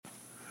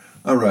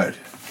All right.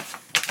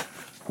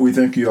 We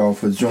thank you all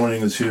for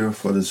joining us here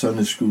for the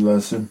Sunday school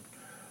lesson.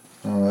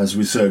 As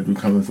we said, we're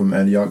coming from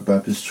Antioch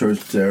Baptist Church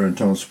there in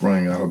Tone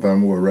Spring,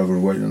 Alabama, where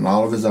Reverend Wayne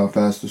Oliver is our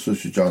pastor,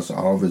 Sister Jocelyn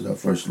Oliver is our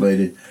first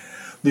lady,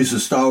 Lisa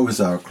Starr is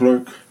our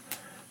clerk,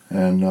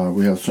 and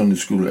we have Sunday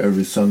school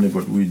every Sunday,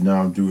 but we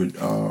now do it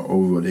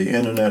over the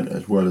internet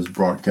as well as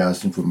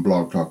broadcasting from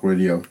Blog Talk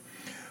Radio.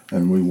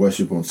 And we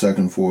worship on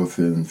 2nd, 4th,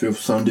 and 5th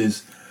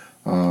Sundays.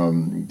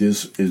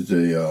 This is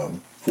the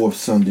 4th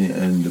Sunday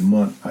in the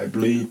month, I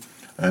believe,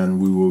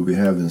 and we will be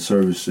having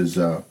services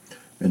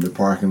in the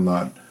parking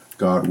lot,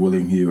 God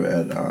willing, here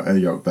at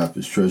Antioch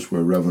Baptist Church,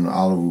 where Reverend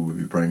Oliver will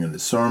be bringing the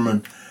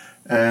sermon,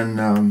 and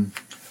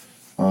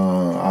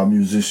our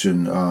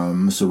musician,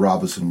 Mr.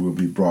 Robinson, will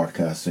be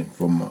broadcasting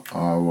from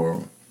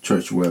our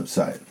church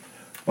website.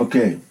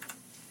 Okay,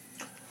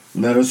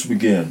 let us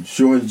begin.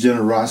 Showing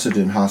generosity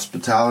and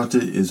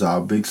hospitality is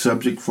our big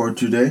subject for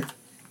today.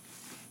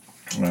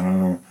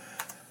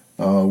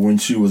 When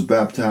she was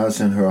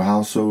baptized in her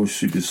household,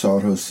 she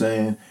besought her,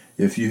 saying,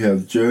 "If you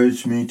have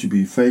judged me to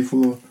be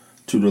faithful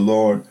to the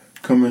Lord,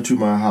 come into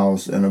my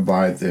house and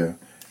abide there."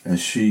 And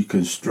she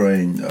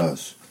constrained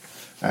us.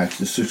 Acts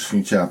the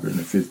 16th chapter and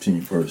the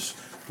 15th verse.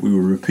 We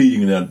were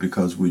repeating that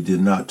because we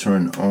did not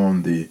turn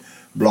on the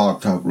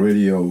Blog Talk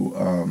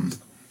Radio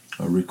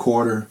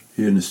recorder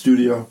here in the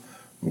studio.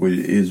 It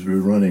is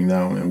running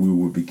now, and we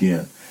will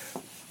begin.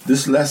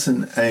 The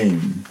lesson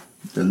aim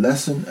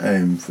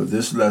for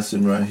this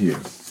lesson right here.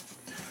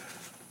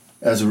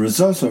 As a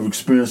result of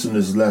experiencing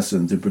this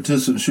lesson, the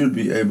participant should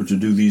be able to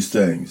do these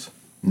things.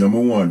 Number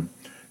one,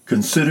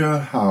 consider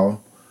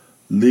how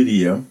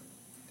Lydia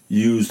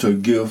used her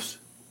gifts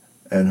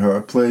and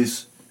her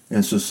place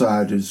in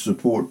society to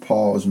support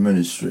Paul's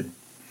ministry.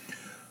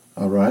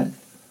 All right.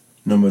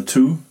 Number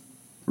two,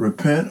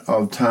 repent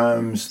of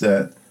times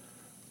that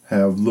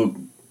have looked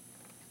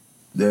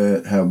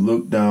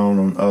down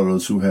on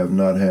others who have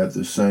not had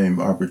the same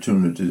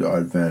opportunity or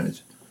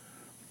advantage.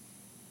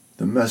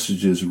 The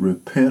message is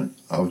repent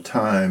of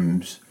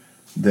times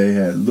they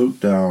had looked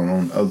down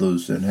on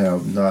others and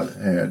have not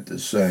had the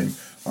same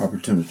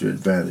opportunity or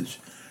advantage.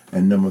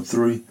 And number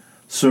three,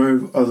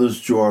 serve others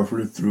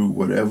joyfully through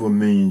whatever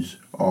means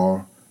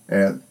are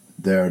at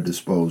their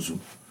disposal.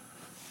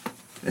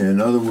 In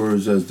other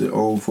words, as the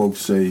old folks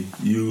say,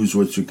 use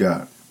what you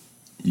got.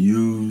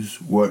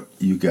 Use what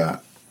you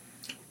got.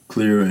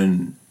 Clear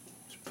and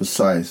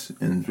precise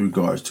in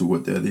regards to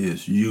what that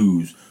is.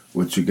 Use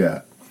what you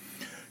got.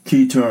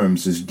 Key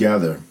terms is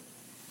gather.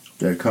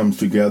 That comes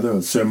together,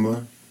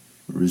 assemble,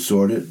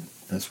 resorted.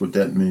 That's what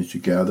that means, to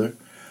gather.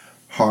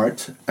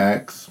 Heart,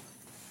 acts.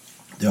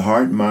 The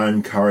heart,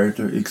 mind,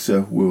 character,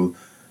 except will,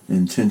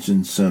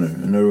 intention, center.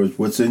 In other words,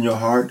 what's in your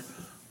heart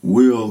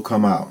will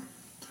come out.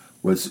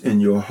 What's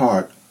in your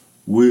heart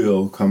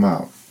will come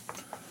out.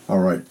 All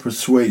right,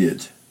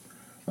 persuaded.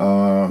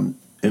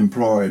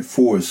 Employed,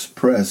 forced,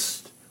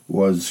 pressed,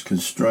 was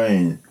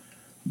constrained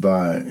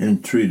by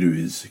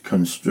entreaties,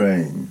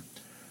 constrained.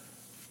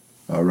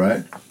 All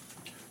right.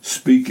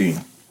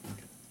 Speaking,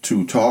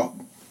 to talk,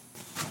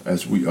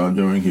 as we are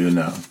doing here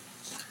now.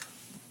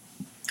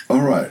 All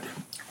right.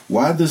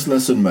 Why this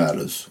lesson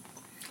matters.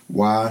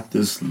 Why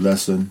this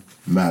lesson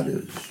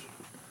matters.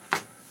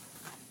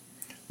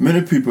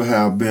 Many people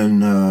have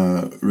been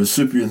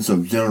recipients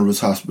of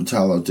generous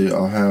hospitality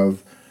or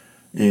have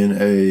in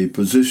a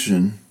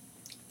position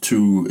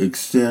to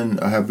extend.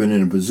 I have been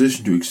in a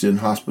position to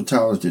extend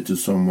hospitality to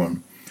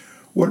someone.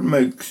 In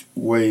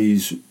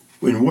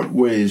what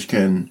ways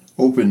can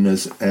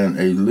openness and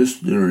a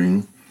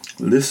listening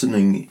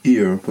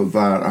ear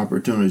provide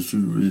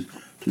opportunity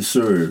to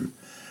serve?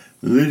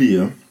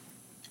 Lydia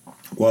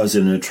was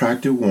an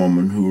attractive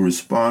woman who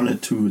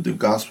responded to the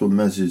gospel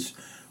message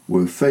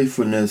with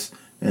faithfulness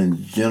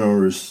and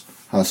generous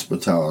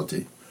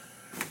hospitality.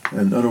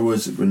 In other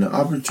words, when the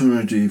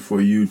opportunity for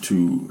you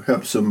to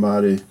help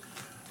somebody,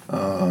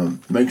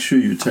 make sure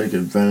you take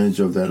advantage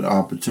of that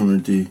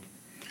opportunity.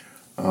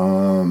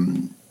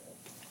 And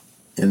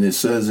it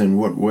says, in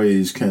what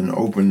ways can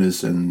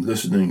openness and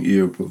listening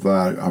ear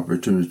provide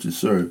opportunity to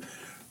serve?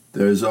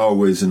 There is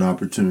always an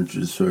opportunity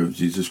to serve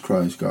Jesus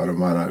Christ, God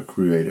Almighty, our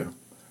Creator.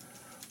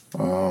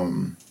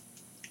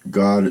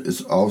 God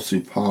is also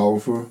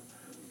powerful,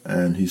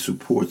 and He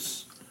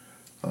supports.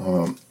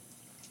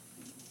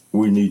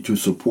 We need to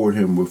support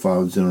Him with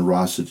our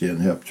generosity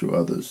and help to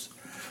others.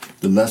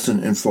 The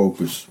lesson in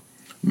focus.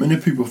 Many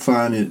people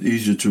find it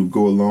easier to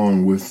go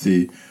along with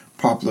the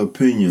popular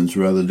opinions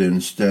rather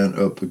than stand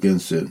up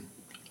against it.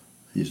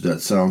 Does that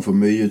sound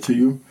familiar to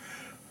you?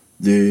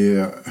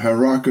 The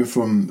hierarchy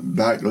from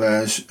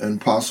backlash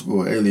and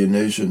possible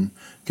alienation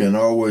can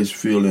always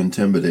feel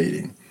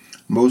intimidating.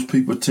 Most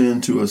people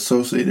tend to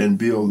associate and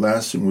build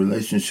lasting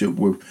relationship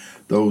with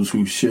those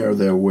who share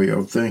their way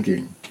of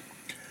thinking.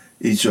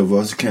 Each of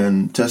us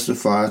can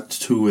testify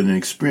to an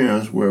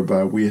experience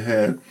whereby we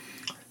had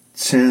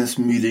chance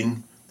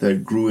meeting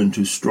that grew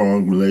into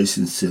strong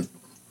relationship.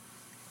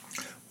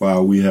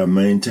 While we have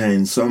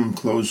maintained some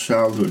close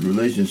childhood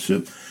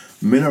relationship,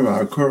 many of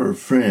our current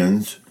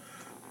friends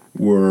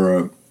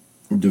were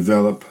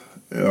developed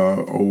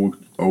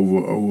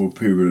over a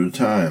period of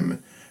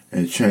time,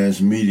 and chance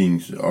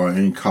meetings or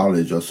in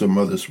college or some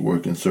other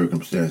working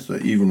circumstance, or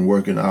even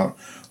working out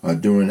or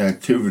doing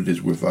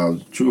activities with our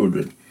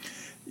children.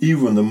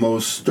 Even the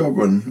most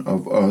stubborn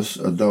of us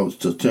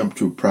adults attempt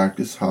to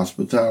practice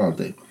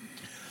hospitality.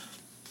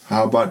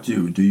 How about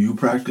you? Do you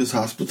practice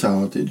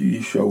hospitality? Do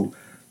you show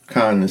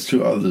kindness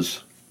to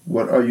others?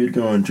 What are you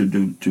going to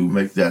do to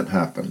make that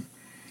happen?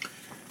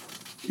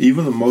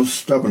 Even the most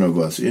stubborn of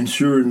us,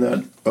 ensuring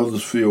that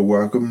others feel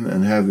welcome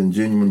and having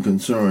genuine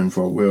concern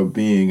for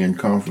well-being and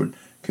comfort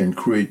can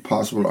create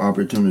possible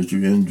opportunity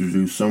to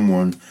introduce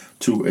someone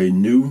to a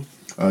new,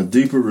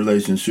 deeper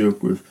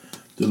relationship with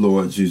the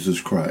Lord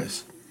Jesus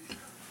Christ.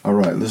 All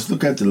right, let's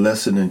look at the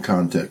lesson in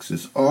context.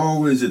 It's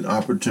always an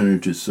opportunity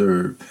to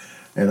serve.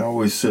 And I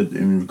always said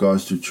in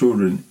regards to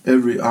children,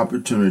 every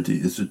opportunity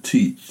is to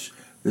teach,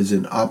 is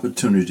an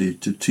opportunity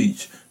to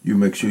teach. You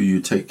make sure you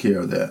take care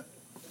of that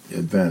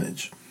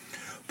advantage.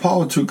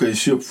 Paul took a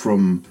ship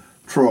from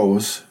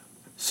Troas,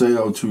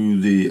 sailed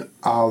to the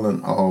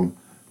island of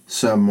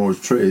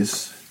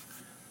Samothrace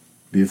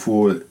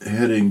before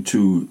heading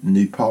to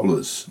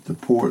Neapolis, the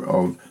port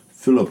of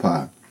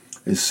Philippi,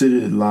 a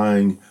city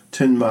lying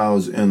 10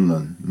 miles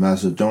inland.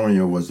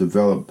 Macedonia was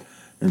developed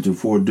into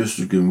 4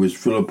 districts in which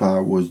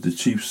Philippi was the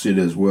chief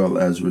city as well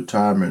as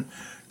retirement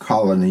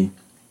colony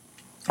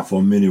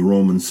for many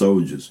Roman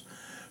soldiers.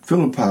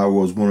 Philippi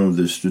was one of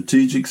the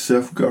strategic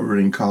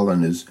self-governing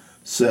colonies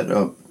set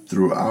up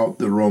throughout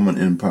the Roman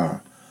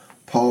Empire.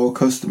 Paul's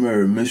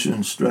customary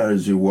mission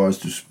strategy was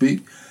to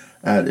speak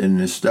at an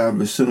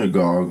established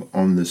synagogue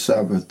on the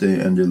Sabbath day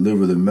and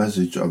deliver the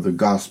message of the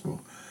gospel.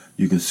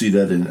 You can see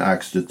that in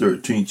Acts the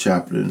 13th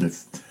chapter in the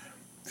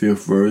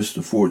 5th verse,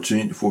 the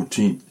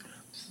 14th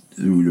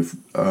through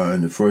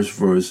in the first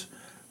verse,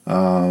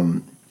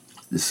 the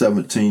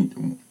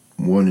 17th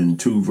 1 and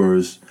 2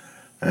 verse,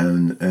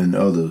 and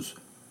others,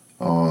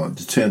 the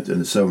 10th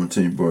and the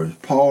 17th verse.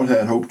 Paul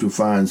had hoped to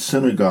find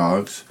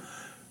synagogues.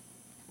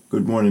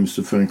 Good morning,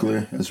 Mr.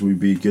 Finkley. As we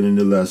begin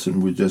the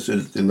lesson, we just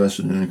ended the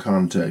lesson in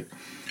context.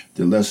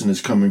 The lesson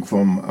is coming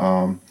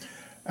from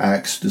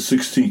Acts, the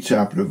 16th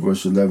chapter,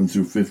 verse 11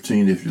 through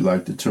 15, if you'd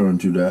like to turn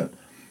to that,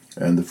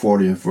 and the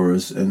 40th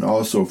verse, and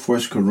also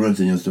 1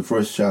 Corinthians, the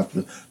first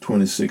chapter,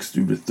 26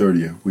 through the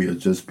 30th. We are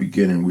just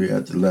beginning. We're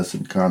at the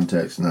lesson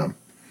context now.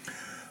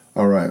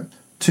 All right.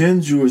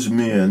 10 Jewish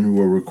men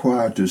were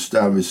required to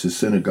establish a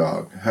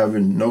synagogue.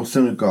 Having no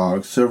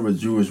synagogue, several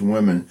Jewish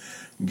women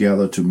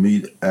gathered to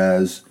meet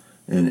as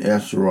in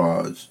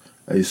Esdras,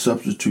 a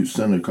substitute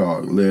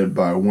synagogue led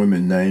by a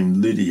woman named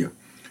Lydia.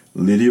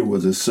 Lydia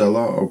was a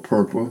seller of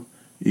purple,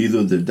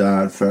 either the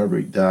dyed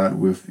fabric dyed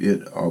with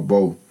it or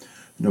both.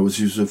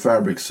 She was a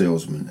fabric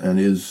salesman and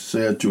is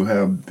said to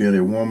have been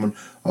a woman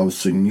of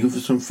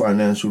significant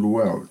financial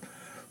wealth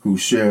who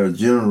shared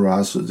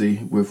generosity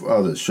with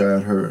others,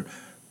 shared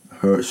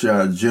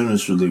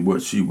generously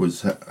what she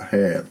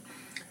had.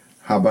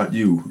 How about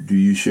you? Do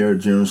you share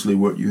generously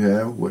what you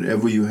have?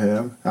 Whatever you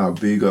have, how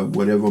big or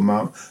whatever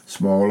amount,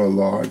 small or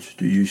large,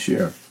 do you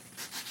share?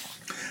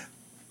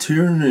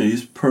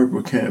 Tyrannus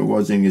purple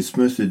was an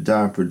expensive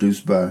dye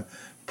produced by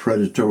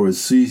predatory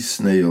sea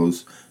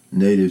snails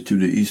native to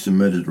the eastern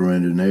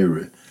Mediterranean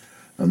area.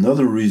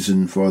 Another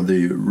reason for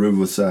the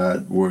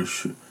riverside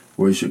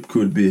worship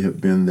could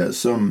have been that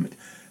some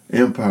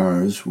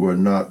empires were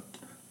not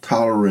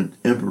tolerant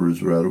emperors,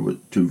 to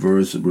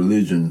diverse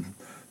religion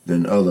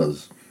than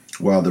others.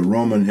 While the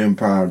Roman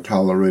Empire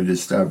tolerated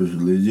established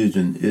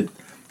religion, its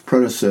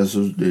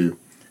predecessors, the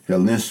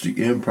Hellenistic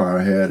Empire,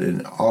 had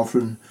an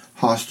often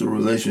hostile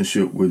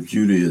relationship with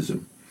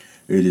Judaism.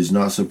 It is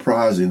not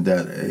surprising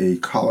that a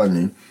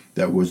colony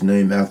that was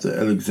named after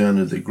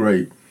Alexander the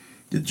Great,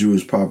 the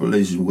Jewish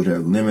population would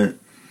have limited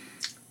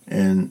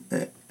and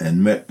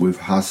met with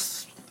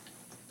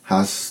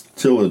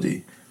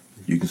hostility.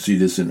 You can see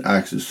this in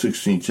Acts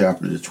 16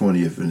 chapter, the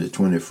 20th and the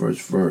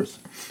 21st verse.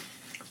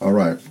 All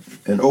right,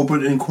 an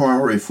open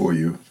inquiry for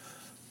you.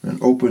 An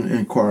open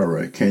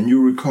inquiry. Can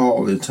you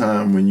recall a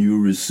time when you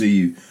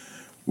received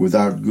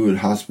without good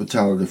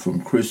hospitality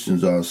from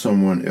Christians or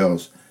someone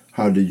else?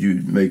 How did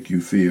you make you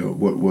feel?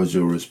 What was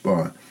your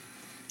response?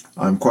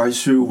 I'm quite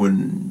sure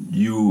when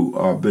you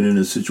have been in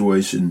a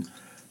situation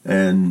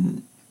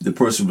and the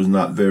person was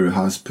not very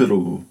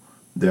hospitable,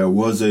 there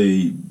was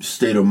a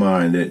state of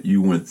mind that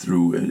you went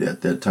through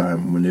at that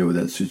time whenever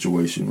that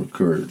situation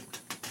occurred.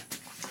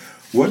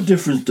 What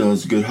difference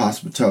does good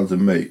hospitality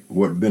make?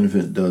 What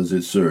benefit does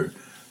it serve?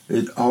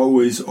 It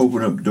always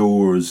opens up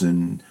doors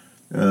and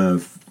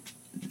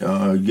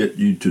get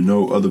you to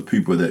know other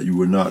people that you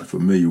were not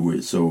familiar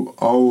with. So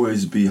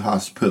always be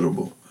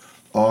hospitable.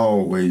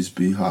 Always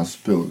be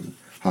hospitable.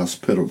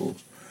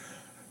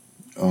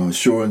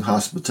 Showing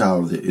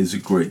hospitality is a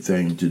great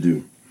thing to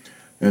do.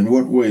 In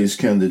what ways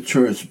can the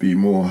church be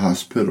more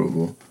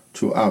hospitable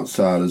to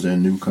outsiders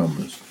and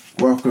newcomers?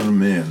 Welcome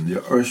them in.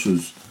 The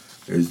ushers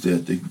is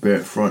at the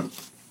front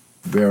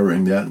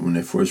bearing that when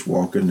they first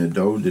walk in the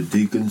door. The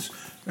deacons,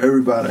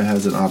 everybody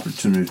has an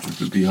opportunity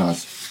to be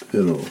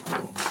hospitable.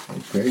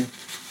 Okay?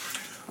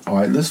 All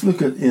right, let's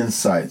look at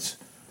insights.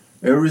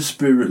 Every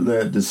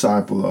Spirit-led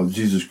disciple of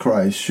Jesus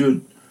Christ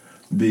should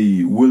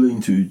be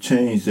willing to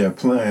change their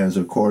plans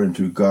according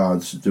to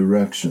God's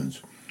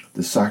directions.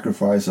 The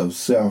sacrifice of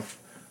self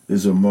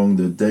is among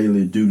the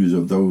daily duties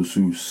of those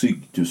who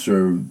seek to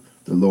serve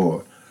the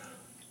Lord.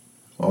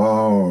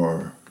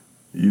 Or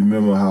you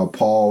remember how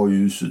Paul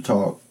used to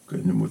talk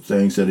and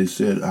things that he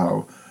said,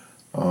 how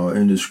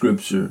in the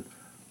scripture,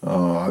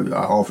 I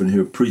often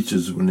hear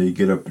preachers when they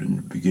get up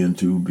and begin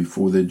to,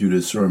 before they do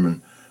their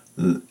sermon,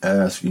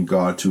 asking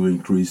God to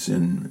increase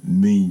and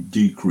me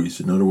decrease.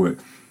 In other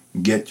words,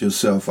 get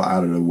yourself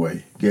out of the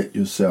way. Get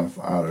yourself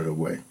out of the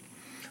way.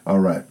 All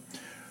right.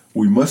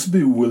 We must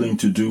be willing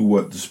to do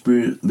what the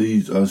Spirit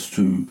leads us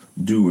to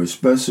do,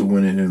 especially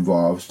when it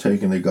involves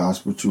taking the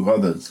gospel to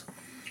others.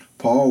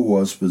 Paul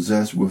was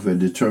possessed with a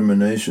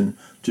determination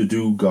to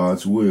do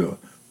God's will.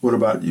 What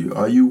about you?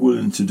 Are you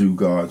willing to do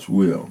God's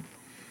will?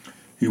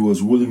 He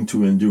was willing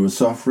to endure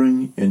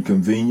suffering,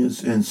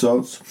 inconvenience,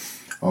 insults,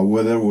 or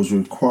whether it was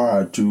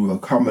required to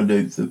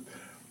accommodate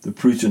the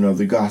preaching of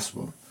the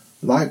gospel.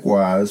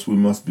 Likewise, we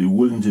must be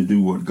willing to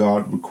do what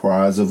God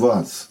requires of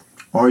us.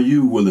 Are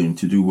you willing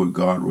to do what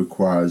God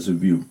requires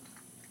of you?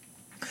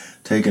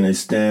 Taking a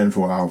stand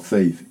for our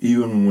faith,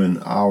 even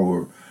when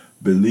our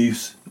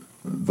beliefs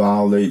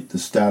violate the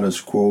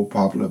status quo,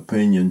 popular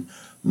opinion,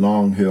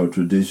 long-held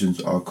traditions,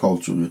 or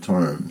cultural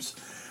terms.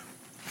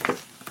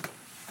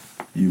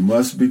 You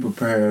must be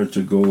prepared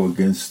to go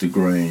against the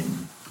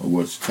grain of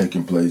what's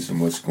taking place and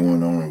what's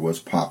going on and what's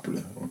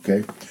popular,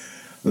 okay?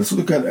 Let's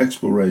look at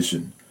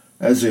exploration.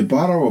 As a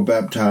body of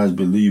baptized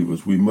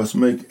believers, we must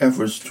make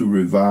efforts to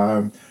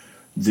revive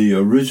the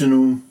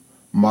original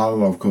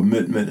model of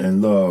commitment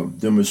and love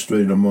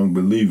demonstrated among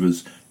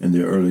believers in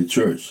the early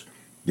church.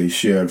 They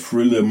shared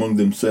freely among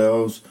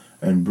themselves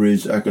and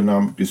bridged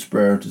economic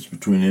disparities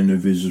between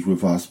individuals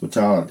with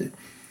hospitality.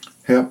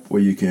 Help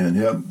where you can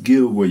help,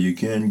 give where you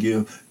can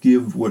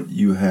give what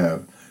you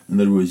have. In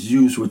other words,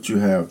 use what you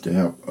have to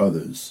help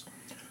others.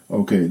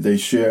 Okay, they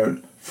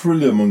shared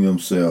freely among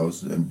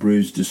themselves and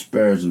bridged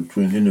disparities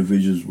between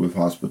individuals with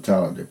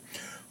hospitality.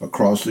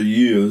 Across the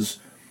years,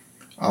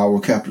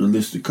 our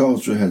capitalistic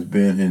culture has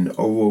been an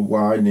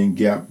over-widening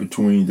gap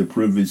between the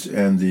privileged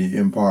and the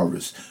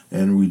impoverished,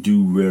 and we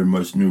do very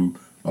much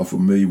are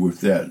familiar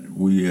with that.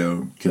 We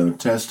can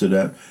attest to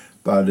that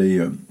by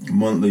the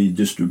monthly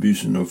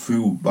distribution of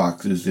food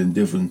boxes in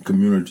different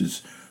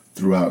communities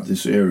throughout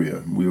this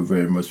area. We are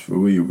very much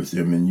familiar with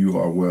them, and you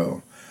are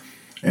well.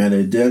 And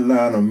a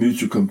deadline of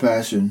mutual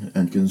compassion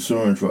and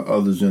concern for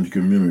others in the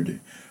community.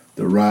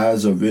 The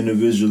rise of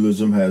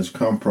individualism has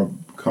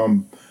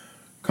comprised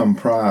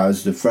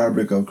the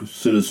fabric of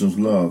citizens'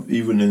 love.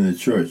 Even in the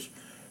church,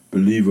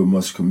 believers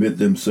must commit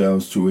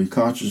themselves to a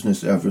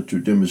consciousness effort to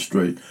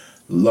demonstrate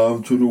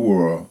love to the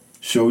world,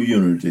 show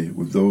unity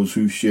with those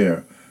who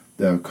share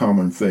their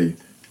common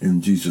faith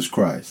in Jesus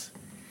Christ.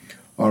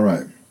 All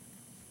right.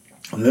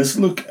 Let's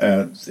look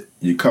at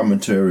the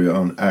commentary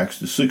on Acts,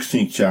 the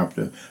 16th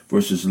chapter,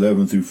 verses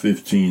 11 through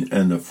 15,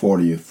 and the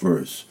 40th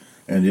verse.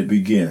 And it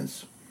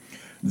begins,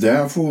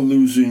 Therefore,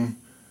 losing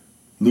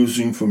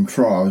from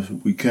Troas,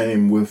 we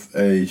came with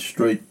a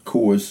straight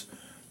course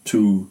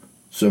to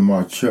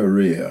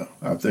Samothracia.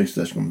 I think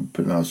that's going to be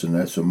pronouncing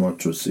that,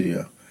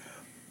 Samothracia.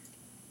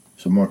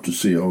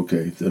 Samothracia,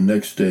 okay. The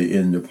next day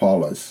in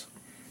Neapolis,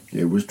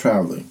 it was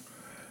traveling.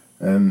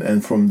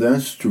 And from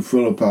thence to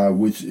Philippi,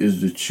 which is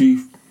the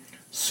chief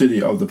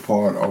city of the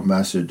part of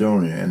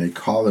Macedonia, and a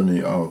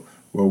colony of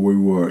where we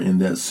were in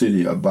that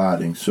city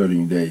abiding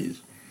certain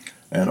days.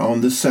 And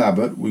on the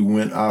Sabbath we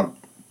went out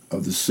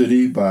of the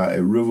city by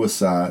a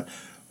riverside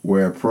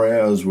where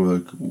prayers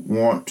were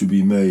wont to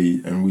be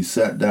made, and we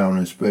sat down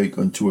and spake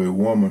unto a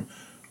woman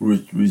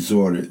which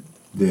resorted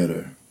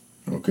thither.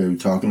 Okay, we're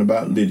talking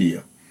about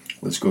Lydia.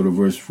 Let's go to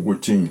verse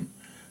 14.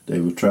 They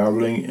were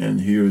traveling,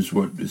 and here's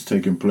what is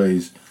taking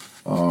place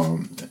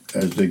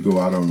as they go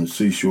out on the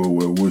seashore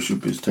where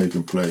worship is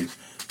taking place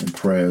and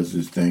prayers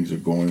as things are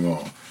going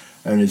on.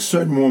 And a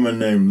certain woman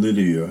named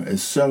Lydia, a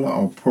seller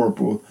of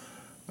purple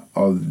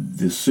of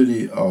the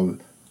city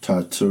of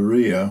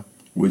Thyatira,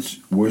 which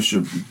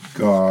worshiped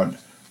God,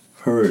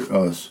 heard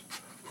us,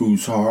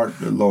 whose heart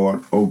the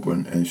Lord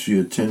opened, and she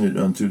attended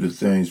unto the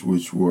things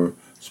which were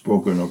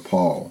spoken of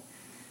Paul.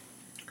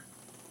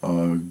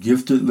 A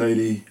gifted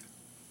lady,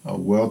 a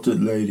wealthy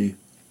lady,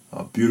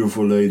 a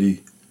beautiful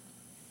lady,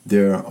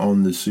 there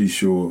on the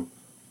seashore,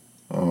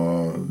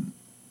 a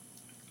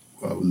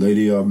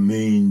lady of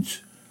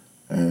means,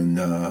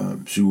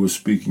 and she was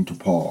speaking to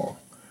Paul.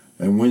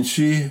 And when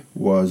she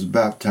was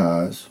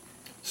baptized,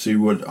 see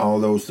what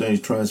all those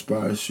things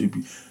transpired. She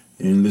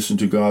listened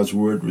to God's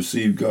word,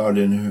 received God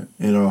in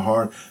her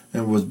heart,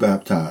 and was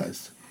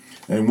baptized.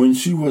 And when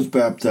she was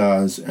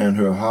baptized and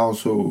her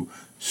household,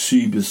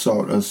 she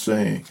besought us,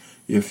 saying,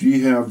 If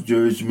ye have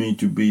judged me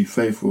to be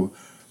faithful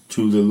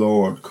to the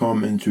Lord,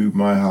 come into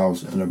my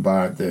house and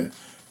abide there.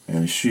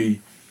 And she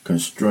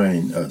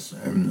constrain us.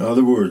 In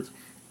other words,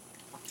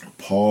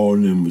 Paul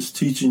then was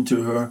teaching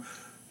to her.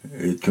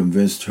 It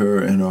convinced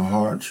her in her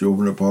heart. She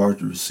opened up her heart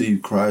to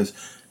receive Christ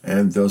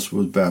and thus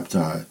was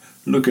baptized.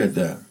 Look at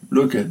that.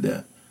 Look at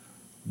that.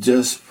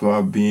 Just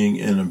for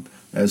being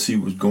as he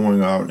was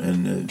going out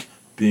and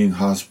being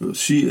hospitable.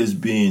 She is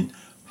being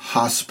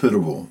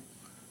hospitable.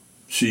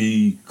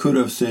 She could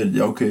have said,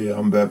 okay,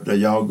 I'm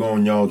baptized. Y'all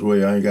going y'all's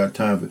way. I ain't got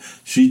time for it.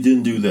 She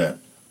didn't do that.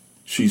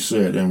 She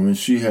said, and when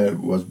she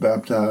was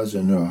baptized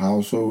in her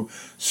household,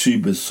 she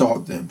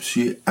besought them.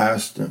 She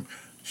asked them.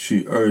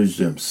 She urged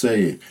them,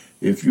 saying,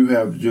 if you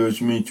have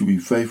judged me to be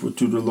faithful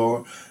to the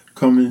Lord,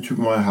 come into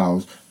my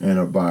house and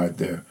abide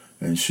there.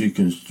 And she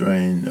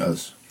constrained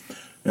us.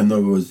 In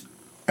other words,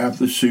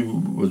 after she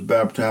was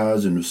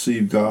baptized and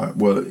received God,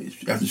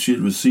 after she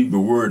had received the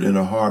word in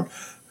her heart,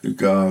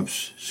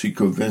 she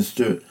convinced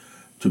her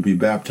to be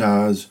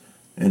baptized,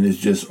 and it's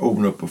just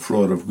opened up a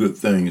flood of good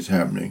things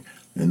happening.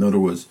 In other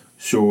words,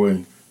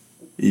 showing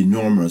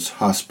enormous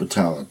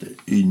hospitality,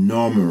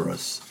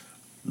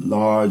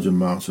 large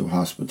amounts of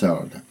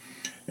hospitality.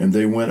 And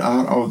they went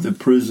out of the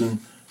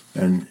prison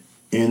and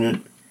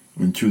entered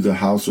into the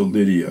house of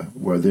Lydia,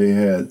 where they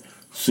had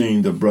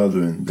seen the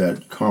brethren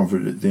that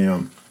comforted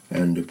them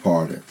and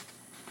departed.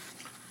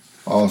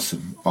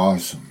 Awesome,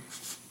 awesome.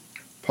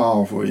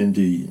 Powerful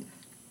indeed.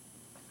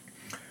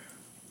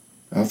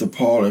 After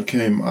Paul had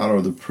came out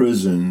of the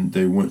prison,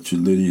 they went to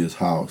Lydia's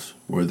house,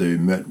 where they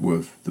met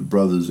with the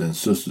brothers and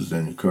sisters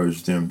and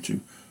encouraged them to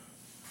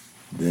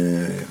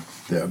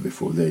there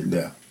before they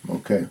left.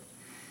 Okay.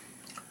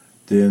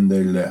 Then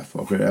they left.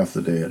 Okay,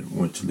 after they had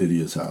went to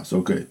Lydia's house.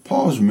 Okay,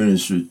 Paul's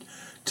ministry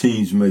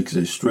teams makes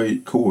a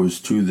straight course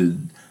to the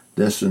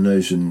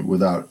destination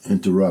without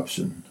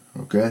interruption.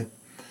 Okay.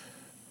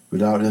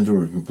 Without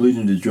interruption,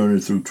 completing the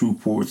journey through 2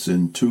 ports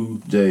in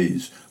 2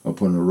 days.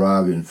 Upon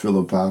arriving in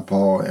Philippi,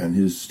 Paul and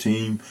his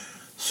team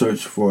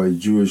searched for a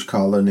Jewish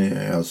colony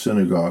and a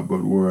synagogue,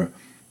 but were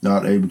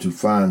not able to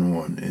find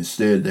one.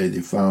 Instead, they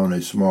found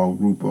a small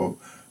group of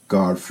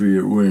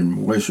God-fearing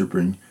women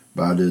worshiping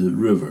by the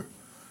river.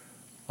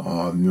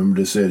 Remember,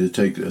 they said it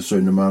takes a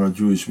certain amount of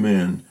Jewish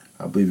men,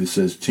 I believe it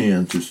says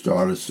 10, to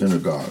start a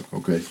synagogue.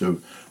 Okay,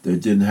 so they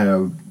didn't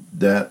have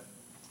that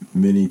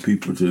many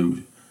people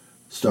to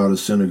start a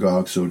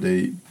synagogue, so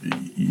they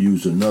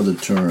used another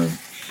term.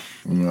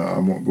 I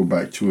won't go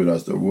back to it.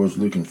 I was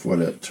looking for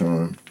that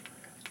term.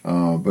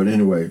 But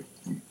anyway,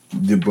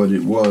 but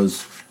it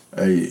was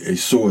a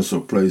source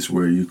or place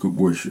where you could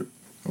worship.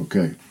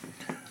 Okay.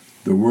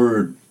 The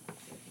word,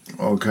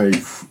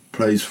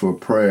 place for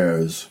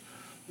prayers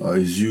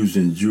is used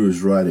in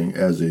Jewish writing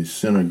as a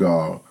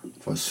synagogue,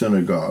 for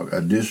synagogue.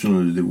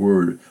 Additionally, the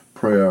word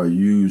prayer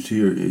used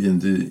here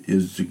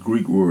is the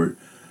Greek word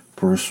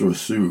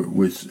prosousia,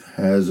 which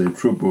has a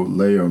triple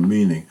layer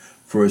meaning.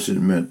 First, it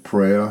meant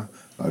prayer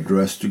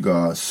addressed to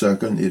God.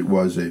 Second, it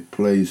was a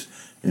place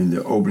in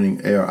the opening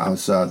air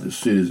outside the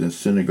cities and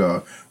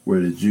synagogue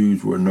where the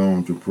Jews were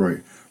known to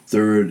pray.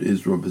 Third,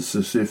 it was a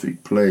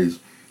specific place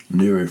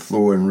near a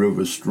flowing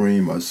river,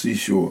 stream, or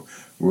seashore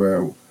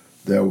where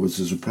there was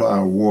a supply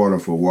of water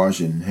for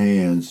washing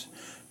hands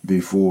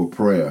before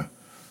prayer.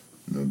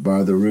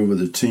 By the river,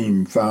 the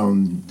team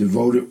found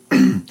devoted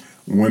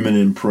women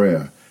in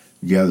prayer,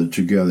 gathered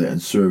together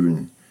and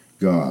serving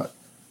God.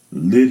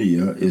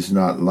 Lydia is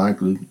not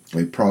likely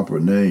a proper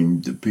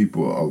name. The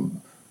people of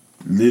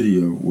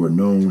Lydia were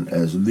known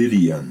as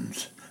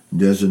Lydians,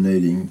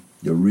 designating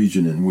the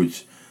region in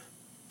which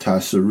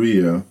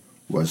Caesarea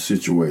was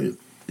situated.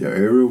 The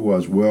area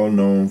was well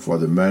known for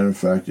the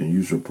manufacture and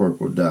use of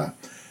purple dye,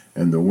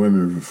 and the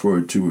women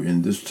referred to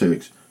in this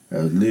text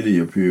as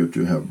Lydia appear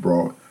to have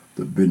brought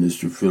the business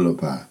to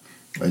Philippi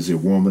as a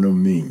woman of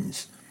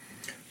means.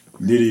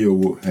 Lydia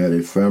had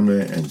a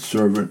family and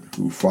servant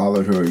who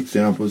followed her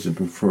examples in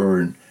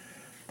preferring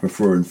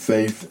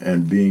faith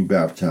and being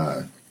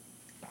baptized.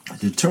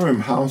 The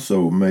term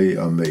household may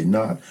or may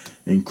not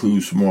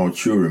include small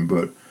children,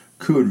 but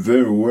could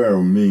very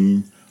well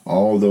mean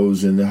all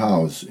those in the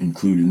house,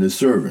 including the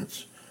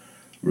servants.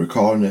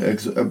 Recalling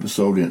the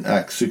episode in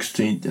Acts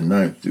 16, the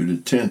 9th through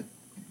the 10th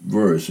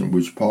verse, in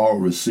which Paul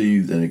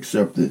received and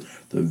accepted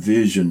the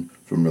vision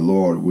from the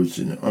Lord, which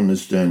in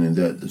understanding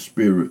that the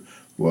Spirit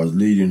was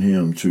leading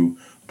him to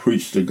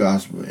preach the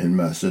gospel in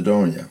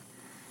Macedonia.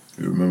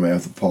 You remember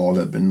after Paul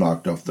had been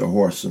knocked off the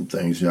horse, some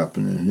things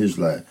happened in his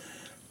life.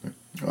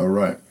 All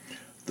right.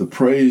 The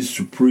phase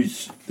to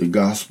preach the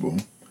gospel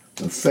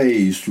was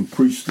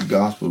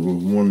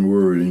one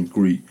word in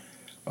Greek.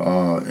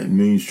 It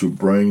means to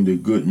bring the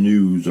good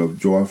news of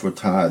joyful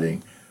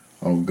tidings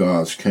of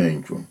God's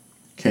kindness.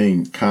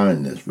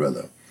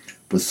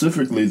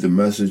 Specifically, the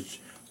message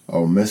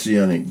of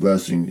messianic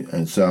blessing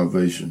and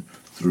salvation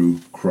through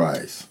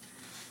Christ.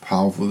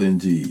 Powerful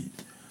indeed.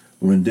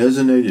 When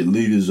designated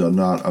leaders are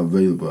not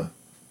available,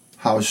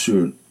 how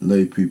should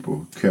lay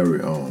people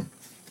carry on?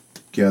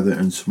 Gather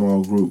in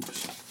small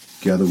groups.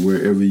 Gather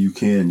wherever you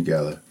can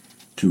gather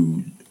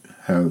to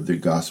have the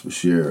gospel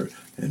shared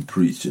and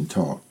preached and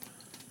taught.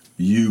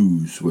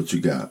 Use what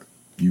you got.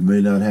 You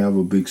may not have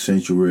a big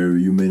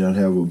sanctuary. You may not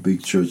have a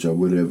big church or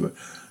whatever.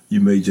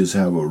 You may just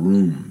have a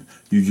room.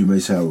 You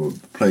may have a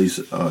place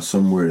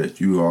somewhere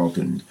that you all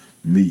can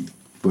meet.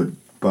 But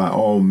by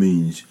all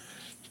means,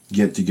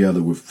 get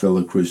together with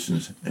fellow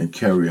Christians and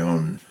carry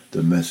on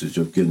the message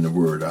of getting the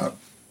word out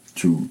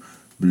to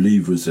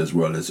believers as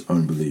well as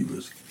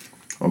unbelievers.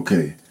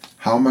 Okay,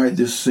 how might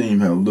this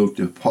scene have looked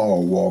if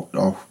Paul walked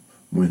off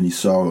when he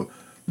saw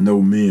no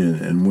men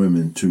and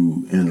women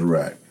to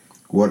interact?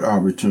 What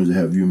opportunity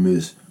have you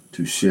missed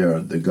to share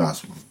the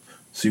gospel?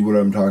 See what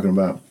I'm talking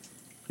about?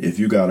 If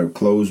you got a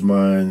closed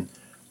mind,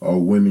 or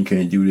women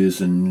can't do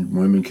this and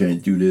women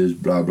can't do this,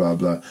 blah, blah,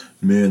 blah.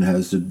 Men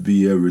has to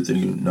be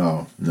everything.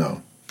 No.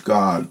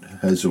 God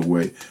has a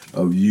way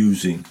of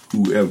using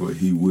whoever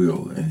he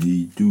will, and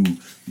he do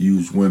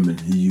use women.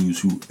 He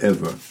use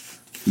whoever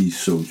he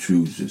so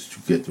chooses to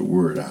get the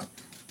word out.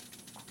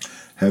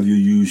 Have you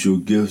used your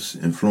gifts,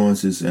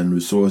 influences, and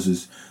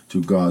resources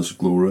to God's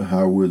glory?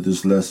 How will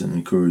this lesson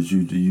encourage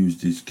you to use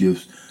these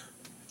gifts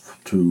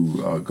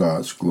to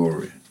God's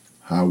glory?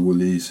 How will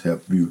these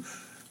help you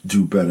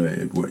do better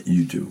at what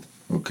you do?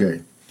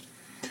 Okay.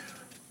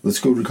 Let's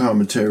go to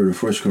commentary to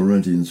 1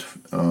 Corinthians,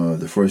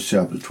 the first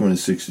chapter,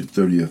 26 to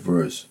 30th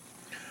verse.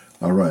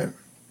 All right.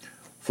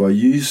 For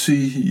ye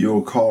see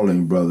your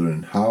calling,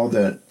 brethren, how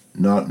that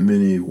not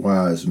many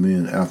wise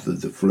men after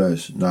the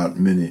flesh, not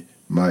many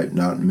might,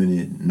 not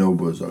many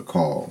nobles are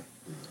called.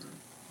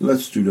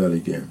 Let's do that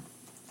again.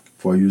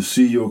 For you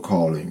see your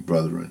calling,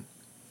 brethren,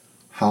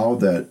 how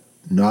that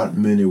not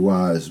many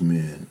wise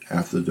men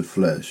after the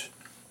flesh,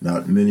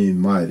 not many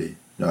mighty,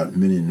 not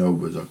many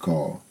nobles are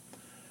called.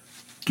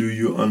 Do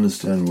you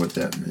understand what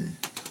that means?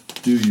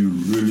 Do you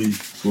really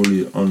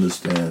fully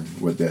understand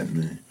what that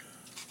means?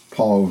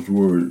 Paul's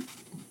word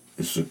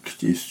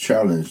is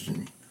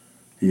challenging.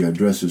 He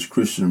addresses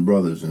Christian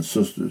brothers and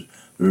sisters,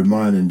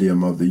 reminding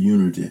them of the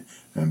unity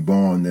and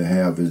bond they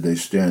have as they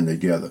stand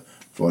together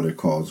for the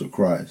cause of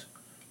Christ.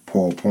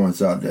 Paul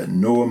points out that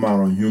no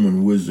amount of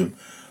human wisdom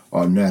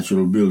or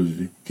natural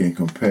ability can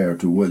compare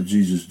to what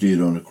Jesus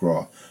did on the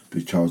cross,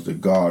 because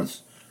of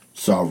God's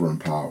sovereign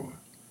power.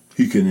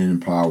 He can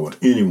empower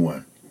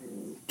anyone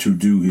to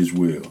do his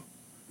will.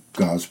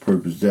 God's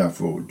purpose,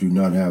 therefore, do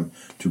not have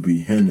to be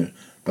hindered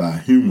by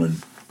human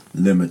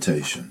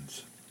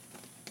limitations.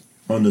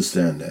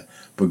 Understand that.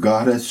 But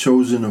God has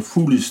chosen the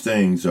foolish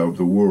things of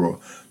the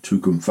world to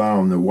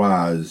confound the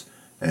wise,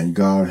 and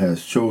God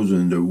has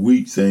chosen the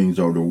weak things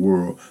of the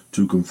world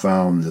to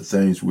confound the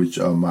things which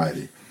are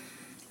mighty.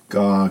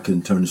 God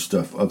can turn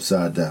stuff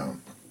upside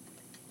down.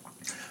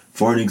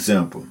 For an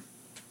example,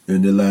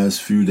 in the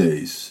last few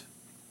days,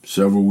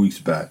 several weeks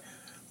back,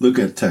 look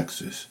at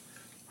Texas.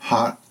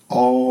 Hot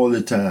all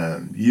the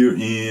time, year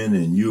in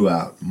and year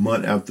out,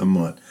 month after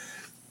month.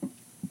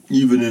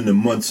 Even in the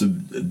months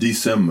of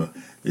December,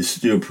 it's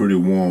still pretty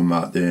warm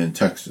out there in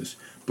Texas.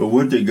 But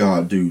what did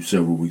God do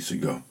several weeks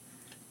ago?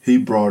 He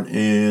brought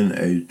in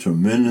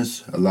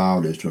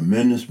allowed a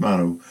tremendous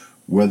amount of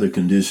weather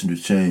condition to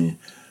change.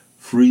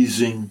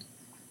 Freezing,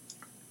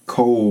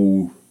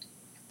 cold,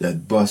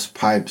 that bust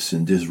pipes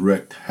and just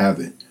wreaked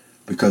havoc.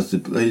 Because the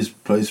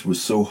place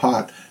was so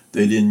hot,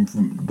 they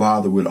didn't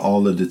bother with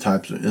all of the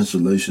types of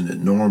insulation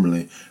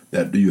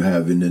that you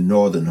have in the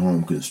northern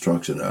home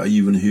construction, or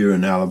even here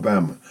in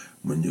Alabama.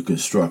 When you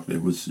construct,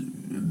 it was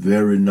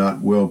very not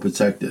well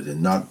protected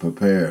and not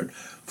prepared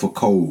for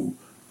cold.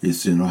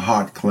 It's in a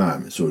hot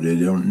climate, so they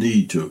don't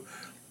need to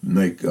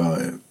make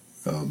the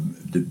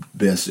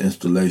best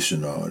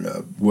installation or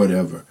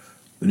whatever.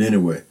 But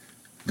anyway,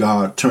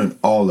 God turned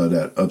all of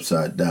that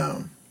upside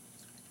down.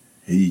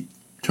 He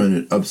turned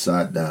it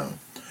upside down.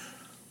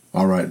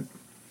 All right.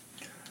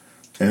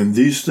 And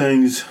these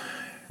things,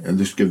 and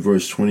let's get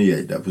verse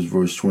 28. That was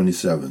verse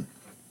 27.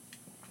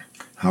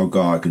 How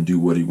God can do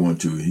what he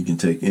wants to. He can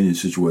take any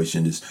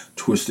situation, just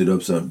twist it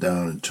upside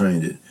down and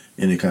turn it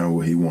any kind of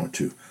way he wants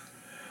to.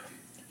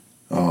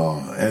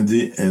 And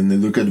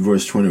then look at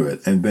verse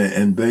 28. And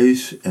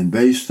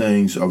base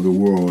things of the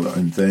world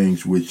and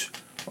things which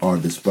are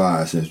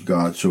despised has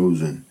God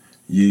chosen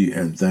ye,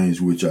 and things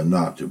which are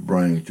not, to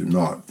bring to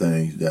naught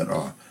things that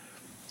are.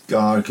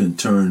 God can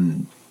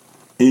turn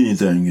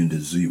anything into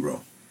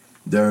zero.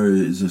 There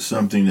is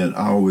something that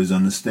I always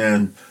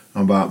understand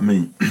about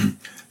me.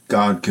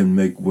 God can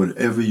make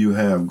whatever you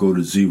have go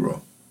to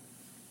zero.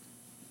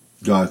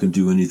 God can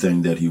do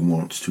anything that he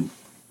wants to,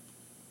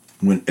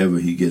 whenever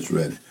he gets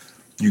ready.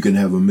 You can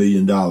have $1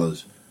 million.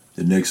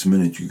 The next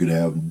minute you could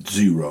have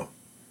zero.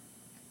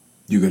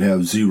 You could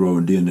have zero,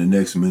 and then the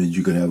next minute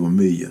you could have $1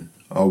 million,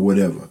 or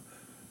whatever.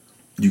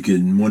 You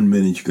can, 1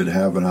 minute you could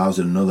have a house,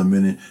 and another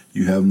minute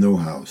you have no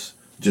house.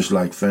 Just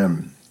like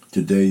family.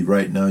 Today,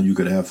 right now, you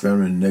could have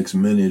family. The next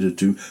minute or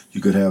two, you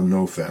could have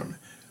no family.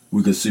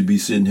 We could be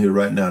sitting here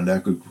right now, and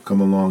that could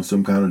come along,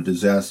 some kind of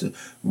disaster,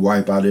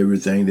 wipe out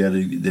everything that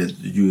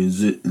you're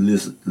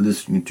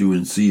listening to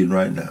and seeing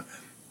right now.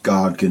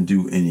 God can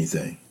do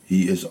anything.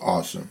 He is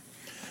awesome.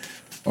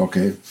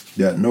 Okay?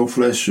 That no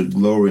flesh should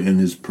glory in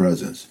his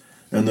presence.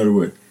 In other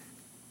words,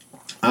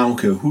 I don't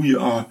care who you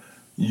are,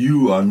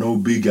 You are no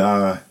big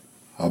eye,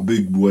 a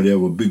big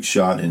whatever, big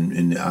shot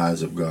in the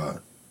eyes of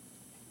God.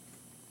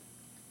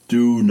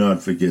 Do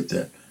not forget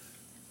that.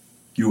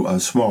 You are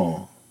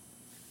small,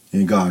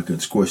 and God can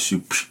squish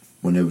you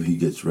whenever he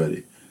gets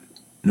ready.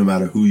 No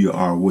matter who you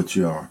are, what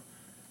you are.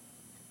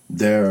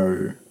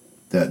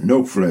 That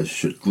no flesh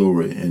should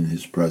glory in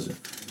his presence.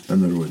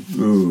 In other words,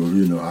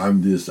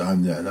 I'm this,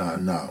 I'm that.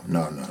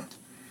 No.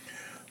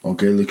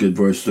 Okay, look at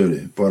verse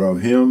 30. But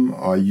of him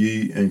are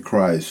ye in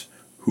Christ,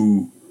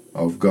 who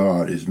of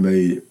God is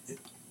made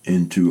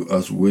into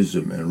us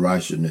wisdom and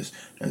righteousness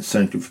and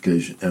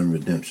sanctification and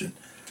redemption.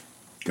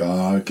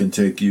 God can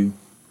take you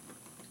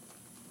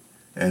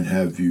and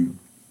have you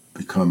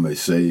become a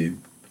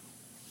saved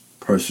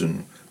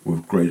person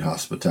with great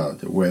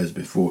hospitality. Whereas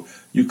before,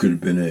 you could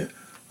have been a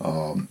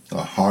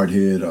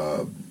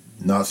hardhead,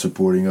 not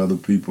supporting other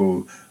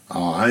people.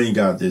 I ain't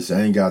got this,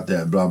 I ain't got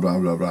that, blah, blah,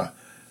 blah, blah.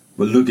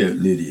 But look at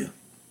Lydia.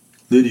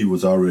 Lydia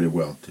was already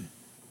wealthy,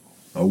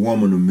 a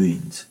woman of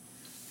means.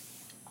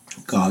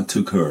 God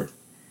took her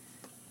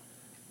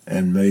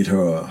and made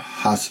her a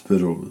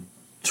hospital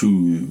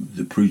to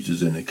the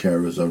preachers and the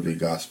carriers of the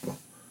gospel.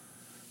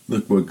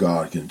 Look what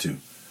God can do.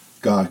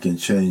 God can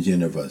change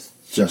any of us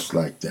just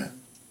like that.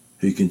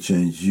 He can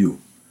change you.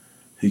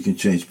 He can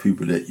change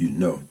people that you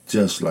know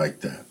just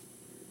like that.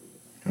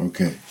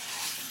 Okay.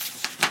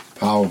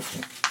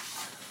 Powerful.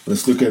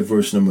 Let's look at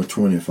verse number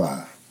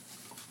 25.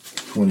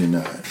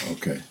 29.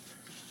 Okay.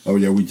 Oh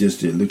yeah, we just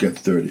did. Look at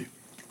 30.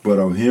 But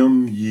of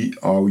him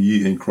are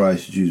ye in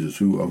Christ Jesus,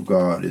 who of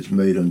God is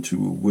made unto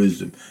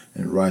wisdom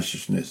and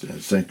righteousness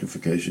and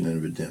sanctification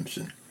and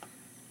redemption.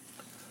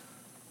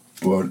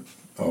 But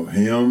of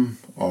him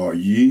are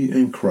ye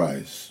in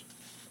Christ.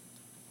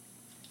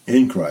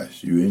 In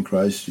Christ. You in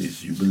Christ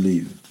Jesus. You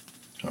believe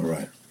it. All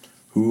right.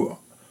 Who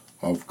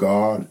of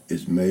God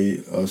is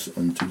made us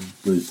unto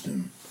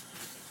wisdom.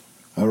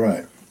 All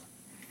right.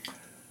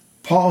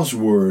 Paul's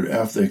word,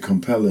 after a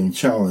compelling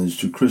challenge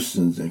to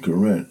Christians in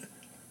Corinth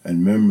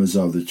and members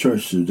of the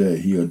church today,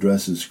 he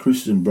addresses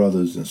Christian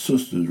brothers and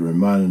sisters,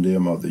 reminding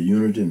them of the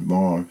unity and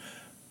bond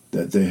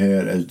that they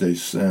had as they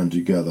stand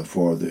together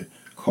for the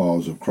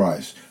cause of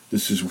Christ.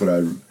 This is what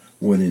I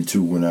went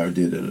into when I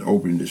did an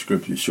opening the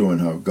scripture, showing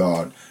how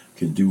God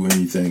can do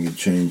anything and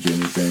change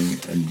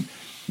anything and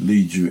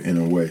lead you in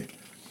a way.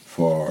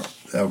 For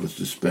that was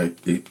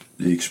the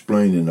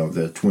explaining of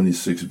that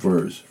 26th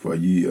verse. For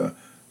ye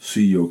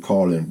see your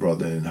calling,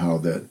 brother, and how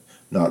that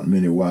not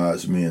many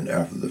wise men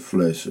after the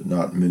flesh,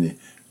 not many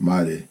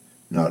mighty,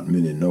 not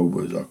many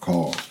nobles are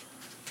called.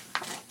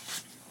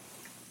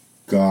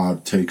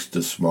 God takes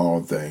the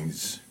small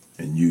things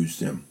and uses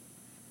them.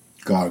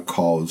 God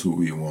calls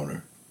who he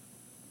wants.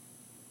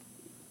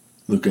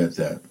 Look at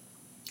that.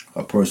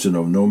 A person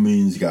of no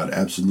means got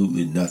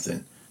absolutely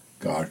nothing.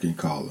 God can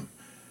call him.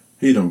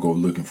 He don't go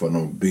looking for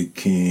no big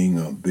king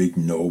or big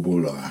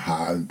noble or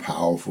high and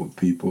powerful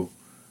people.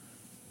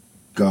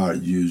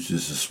 God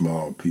uses the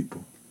small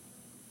people.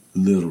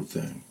 Little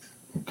things.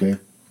 Okay?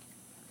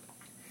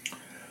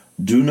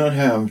 Do not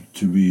have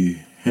to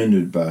be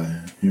hindered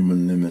by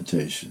human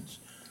limitations.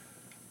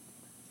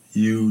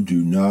 You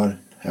do not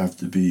have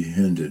to be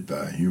hindered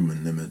by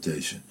human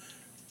limitation.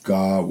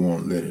 God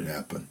won't let it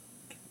happen.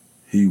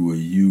 He will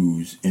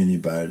use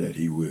anybody that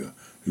he will.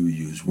 He will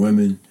use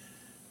women.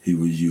 He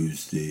will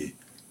use the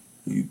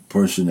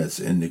person that's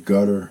in the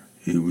gutter.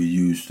 He will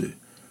use the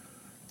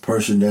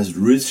person that's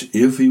rich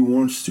if he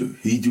wants to.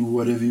 He do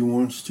whatever he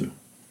wants to.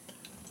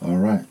 All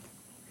right.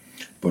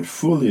 But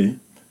fully,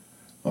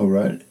 all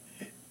right,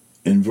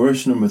 in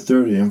verse number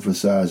 30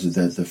 emphasizes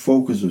that the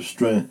focus of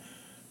strength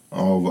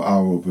of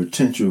our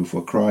potential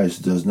for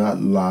Christ does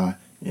not lie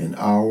in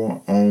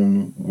our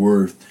own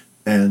worth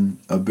and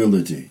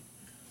ability.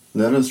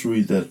 Let us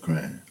read that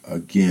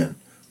again.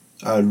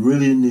 I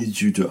really need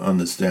you to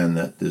understand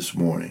that this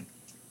morning.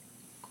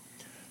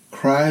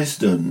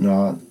 Christ does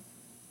not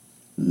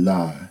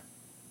lie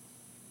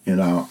in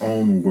our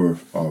own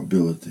worth or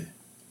ability.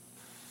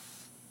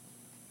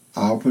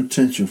 Our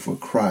potential for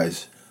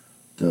Christ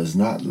does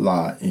not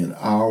lie in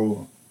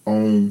our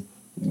own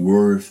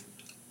worth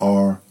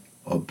or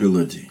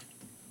ability.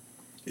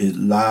 It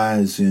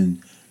lies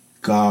in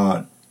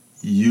God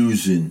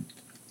using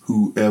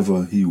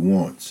whoever he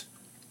wants.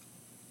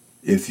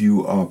 If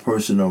you are a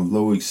person of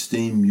low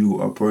esteem, you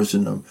are a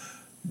person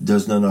of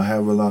does not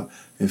have a lot.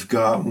 If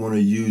God want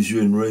to use you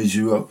and raise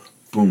you up,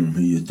 boom,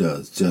 he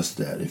does just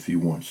that if he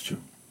wants to.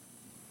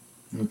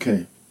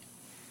 Okay.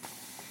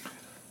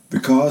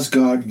 Because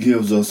God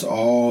gives us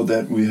all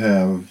that we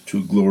have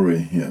to glory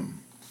in him,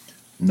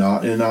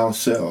 not in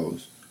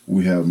ourselves.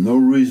 We have no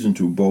reason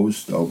to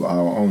boast of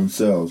our own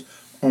selves,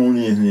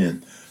 only in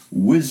him.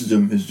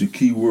 Wisdom is the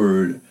key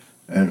word,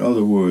 and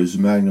other words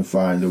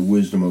magnifying the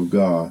wisdom of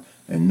God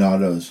and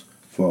not us,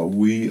 for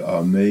we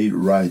are made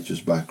righteous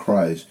by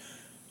Christ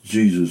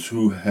Jesus,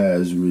 who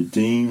has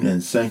redeemed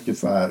and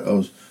sanctified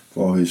us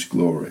for his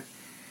glory.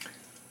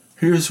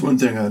 Here's one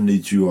thing I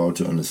need you all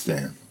to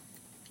understand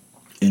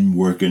in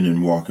working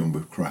and walking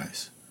with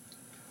Christ.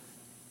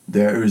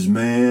 There is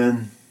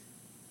man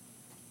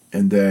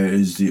And there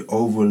is the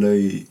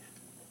overlay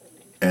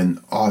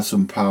and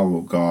awesome power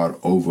of God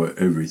over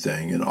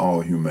everything and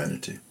all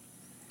humanity.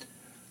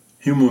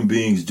 Human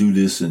beings do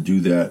this and do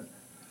that,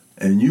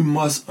 and you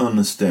must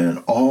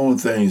understand all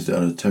things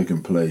that are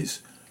taking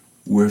place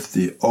with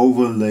the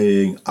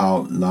overlaying,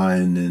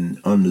 outline, and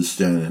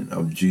understanding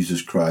of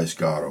Jesus Christ,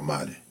 God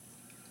Almighty.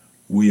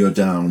 We are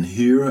down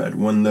here at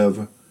one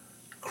level,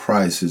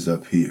 Christ is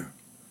up here.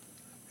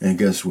 And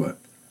guess what?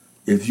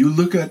 If you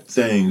look at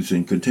things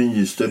and continue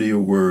to study your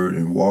word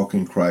and walk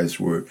in Christ's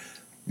word,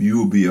 you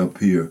will be up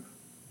here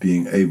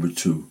being able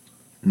to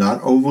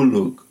not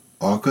overlook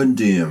or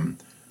condemn,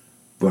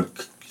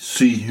 but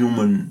see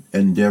human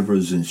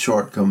endeavors and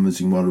shortcomings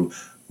and model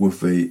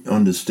with a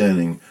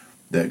understanding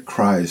that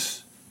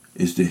Christ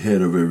is the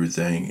head of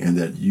everything and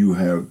that you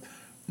have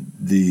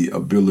the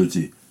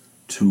ability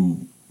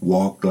to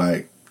walk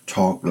like,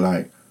 talk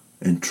like,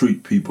 and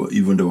treat people,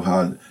 even though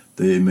how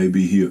they may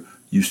be here,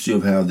 you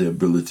still have the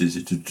ability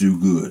to do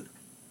good.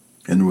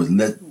 And would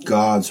let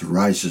God's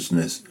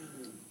righteousness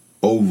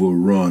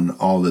overrun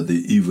all of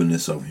the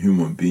evilness of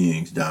human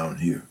beings down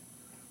here.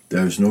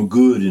 There's no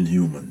good in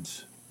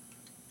humans.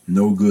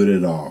 No good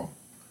at all.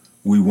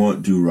 We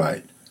won't do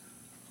right.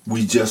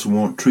 We just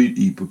won't treat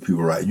people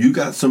right. You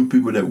got some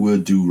people that will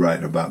do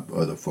right about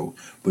other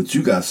folks, but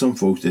you got some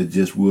folks that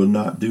just will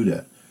not do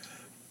that.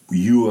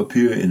 You up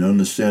here in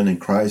understanding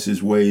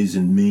Christ's ways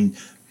and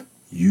means,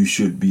 you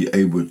should be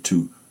able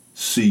to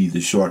see the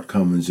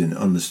shortcomings and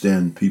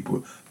understand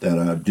people that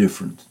are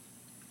different.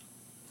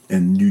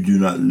 And you do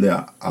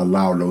not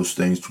allow those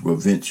things to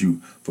prevent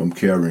you from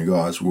carrying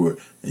God's word,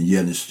 and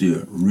yet it's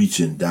still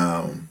reaching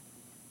down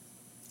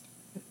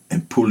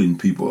and pulling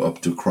people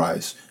up to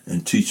Christ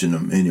and teaching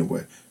them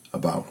anyway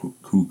about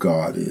who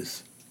God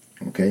is.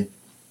 Okay?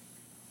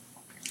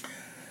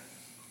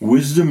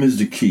 Wisdom is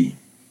the key.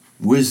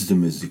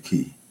 Wisdom is the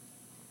key.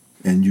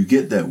 And you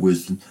get that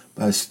wisdom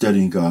by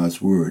studying God's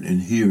word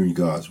and hearing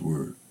God's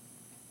word.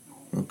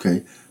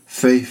 Okay?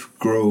 Faith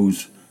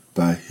grows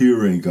by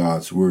hearing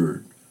God's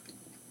word.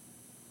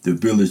 The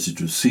ability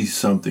to see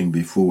something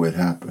before it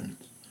happens.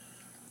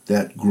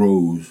 That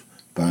grows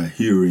by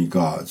hearing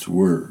God's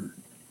word.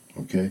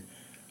 Okay?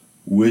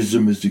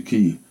 Wisdom is the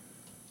key.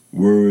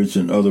 Words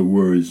and other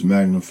words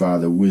magnify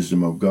the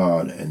wisdom of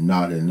God and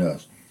not in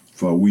us.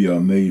 For we are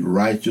made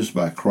righteous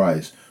by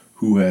Christ,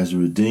 who has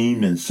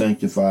redeemed and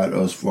sanctified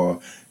us for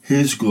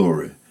his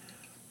glory.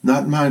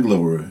 Not my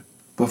glory,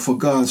 but for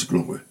God's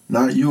glory.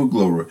 Not your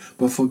glory,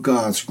 but for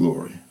God's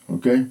glory.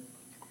 Okay?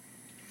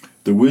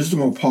 The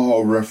wisdom of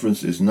Paul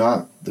reference is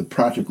not the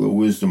practical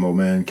wisdom of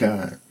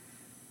mankind.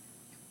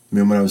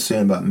 Remember what I was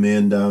saying about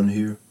men down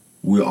here?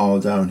 We're all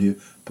down here,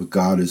 but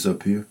God is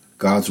up here.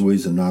 God's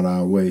ways are not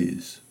our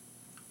ways.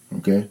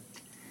 Okay?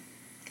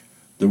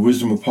 The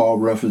wisdom of Paul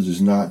reference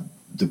is not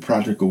the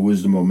practical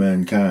wisdom of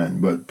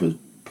mankind, but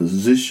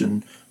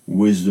position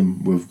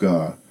wisdom with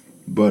God.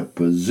 But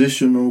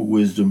positional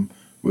wisdom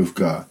with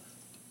God.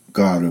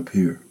 God up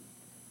here.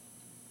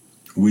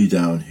 We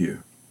down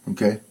here.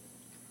 Okay?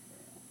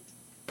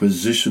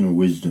 Positional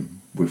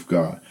wisdom with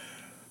God.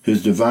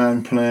 His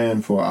divine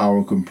plan for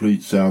our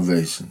complete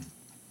salvation.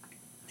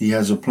 He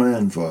has a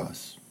plan for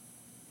us.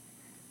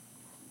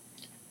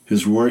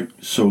 His work,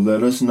 so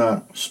let us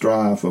not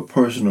strive for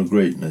personal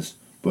greatness,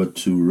 but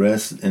to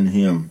rest in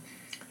him.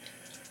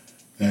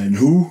 And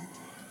who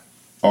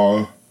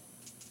are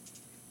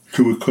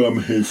to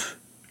become his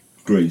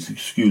grace,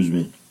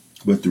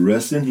 but to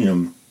rest in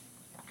him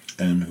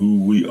and who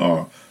we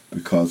are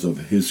because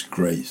of his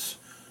grace.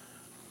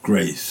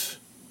 Grace.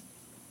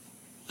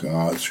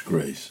 God's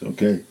grace,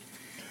 okay?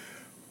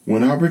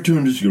 When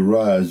opportunities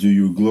arise, do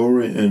you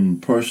glory in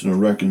personal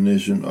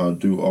recognition, or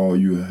do all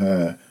you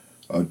have,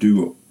 or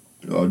do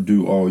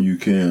all you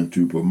can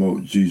to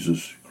promote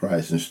Jesus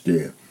Christ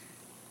instead?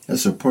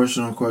 That's a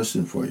personal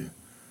question for you.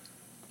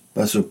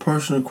 That's a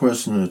personal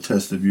question and a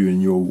test of you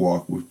in your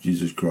walk with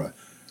Jesus Christ.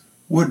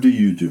 What do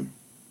you do?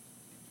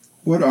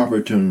 What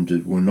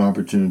opportunities, when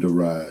opportunity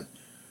arises,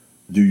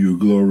 do you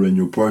glory in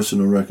your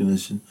personal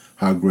recognition?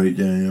 How great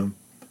I am?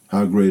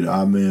 How great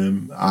I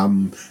am?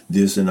 I'm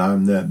this and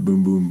I'm that.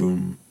 Boom, boom,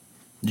 boom.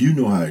 You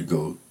know how it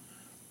goes.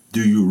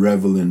 Do you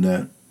revel in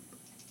that?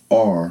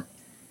 Or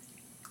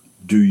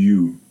do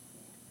you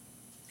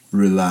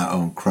rely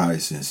on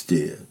Christ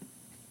instead?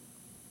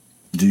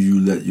 Do you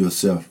let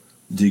yourself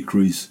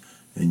decrease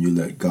and you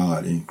let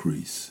God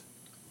increase?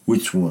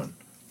 Which one?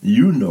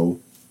 You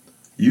know.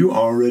 You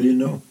already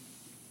know.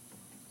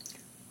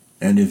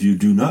 And if you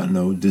do not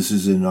know, this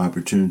is an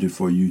opportunity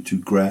for you to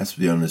grasp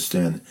the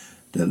understanding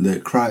that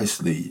let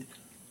Christ lead.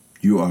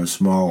 You are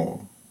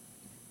small.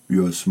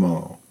 You are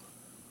small.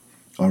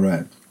 All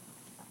right.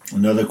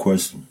 Another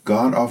question.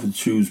 God often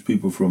chooses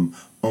people from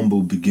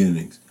humble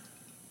beginnings.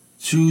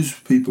 Choose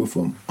people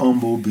from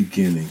humble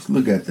beginnings.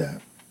 Look at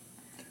that.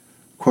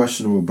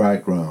 Questionable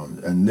background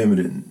and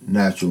limited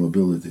natural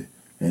ability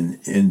and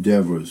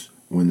endeavors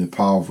when the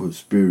powerful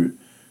spirit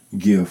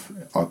gift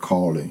are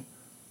calling.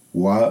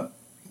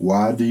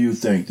 Why do you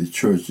think the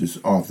church is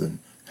often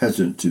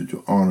hesitant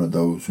to honor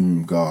those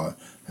whom God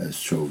has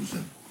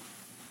chosen.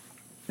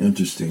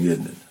 Interesting,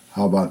 isn't it?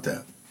 How about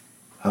that?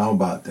 How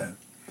about that?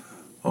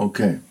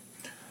 Okay.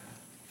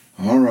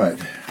 All right.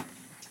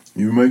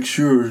 You make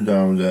sure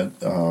now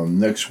that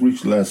next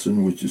week's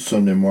lesson, which is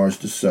Sunday, March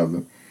the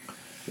 7th,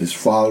 is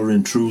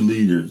following true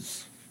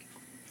leaders.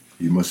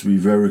 You must be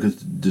very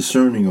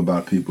discerning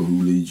about people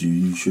who lead you.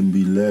 You shouldn't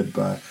be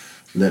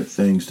let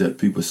things that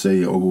people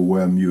say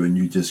overwhelm you and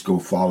you just go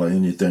follow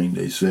anything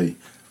they say.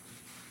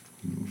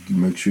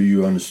 Make sure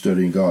you're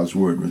understanding God's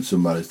word when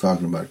somebody's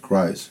talking about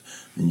Christ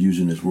and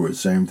using his word.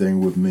 Same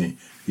thing with me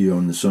here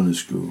on the Sunday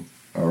School.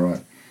 All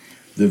right.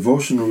 The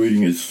devotional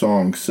reading is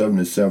Psalm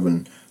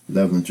 77,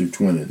 11 through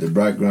 20. The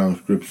background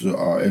scriptures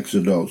are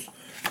Exodus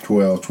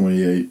 12,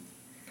 28,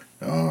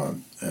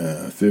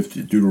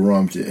 50,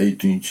 Deuteronomy the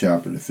 18th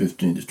chapter, the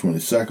 15th to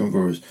 22nd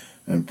verse,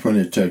 and plenty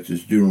of text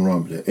is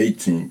Deuteronomy the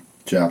 18th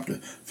chapter,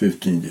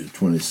 15th to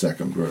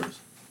 22nd verse.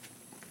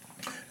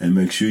 And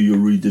make sure you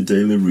read the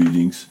daily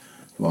readings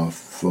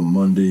from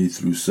Monday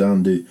through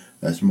Sunday.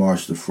 That's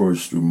March the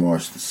 1st through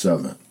March the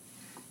 7th.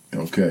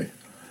 Okay.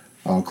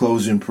 I'll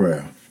close in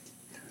prayer.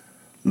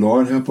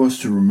 Lord, help us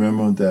to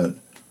remember that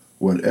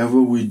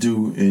whatever we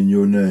do in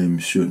your name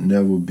should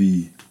never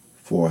be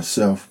for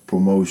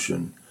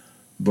self-promotion,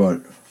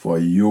 but for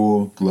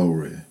your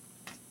glory.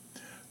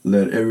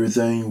 Let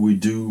everything we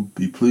do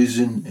be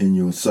pleasing in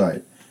your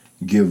sight.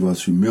 Give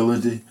us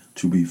humility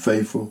to be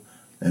faithful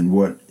in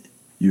what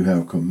you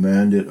have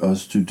commanded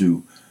us to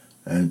do,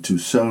 and to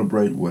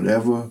celebrate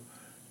whatever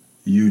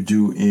you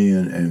do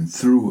in and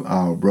through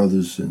our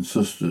brothers and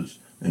sisters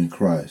in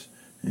Christ.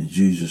 In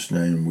Jesus'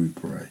 name we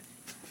pray.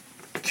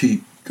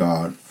 Keep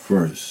God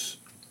first.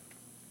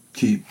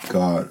 Keep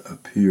God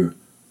up here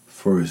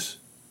first,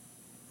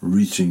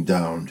 reaching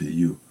down to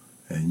you,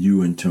 and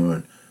you in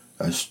turn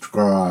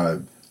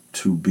strive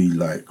to be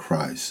like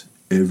Christ.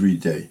 Every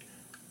day,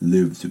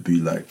 live to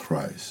be like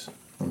Christ.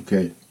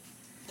 Okay?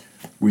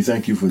 We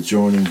thank you for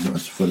joining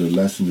us for the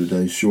lesson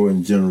today,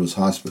 showing generous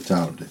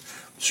hospitality.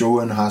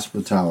 Showing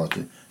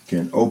hospitality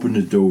can open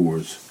the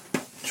doors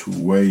to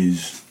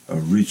ways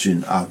of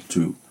reaching out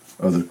to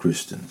other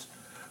Christians.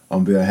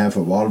 On behalf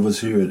of all of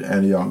us here at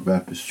Antioch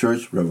Baptist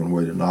Church, Reverend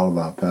Wade and Oliver,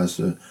 our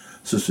pastor,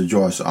 Sister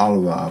Joyce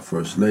Oliver, our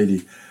First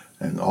Lady,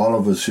 and all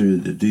of us here,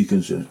 the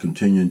deacons, and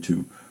continue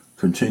to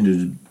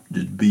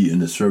be in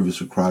the service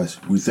of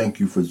Christ, we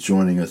thank you for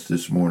joining us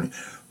this morning.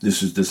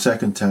 This is the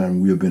second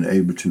time we have been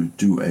able to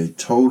do a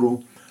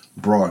total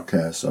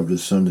broadcast of the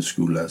Sunday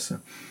school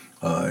lesson.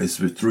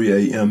 It's at 3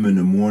 a.m. in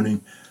the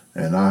morning,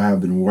 and I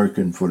have been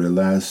working for the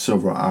last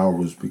several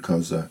hours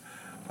because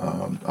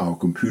our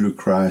computer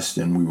crashed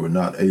and we were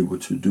not able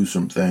to do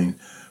some things,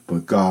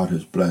 but God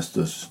has blessed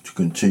us to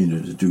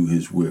continue to do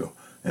his will,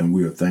 and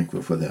we are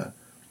thankful for that.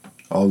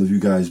 All of you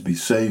guys be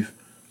safe.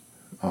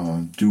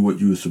 Do what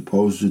you're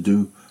supposed to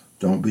do.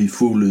 Don't be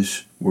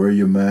foolish. Wear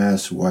your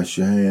mask. Wash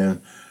your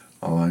hands.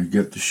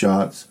 Get the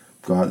shots.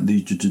 God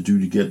leads you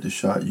to get the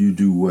shot. You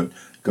do what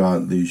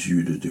God leads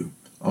you to do.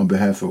 On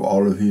behalf of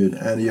all of you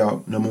at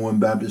Antioch #1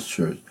 Baptist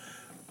Church,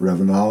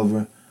 Reverend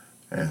Oliver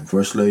and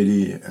First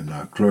Lady and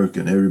our clerk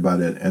and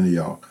everybody at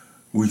Antioch,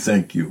 we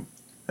thank you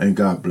and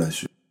God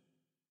bless you.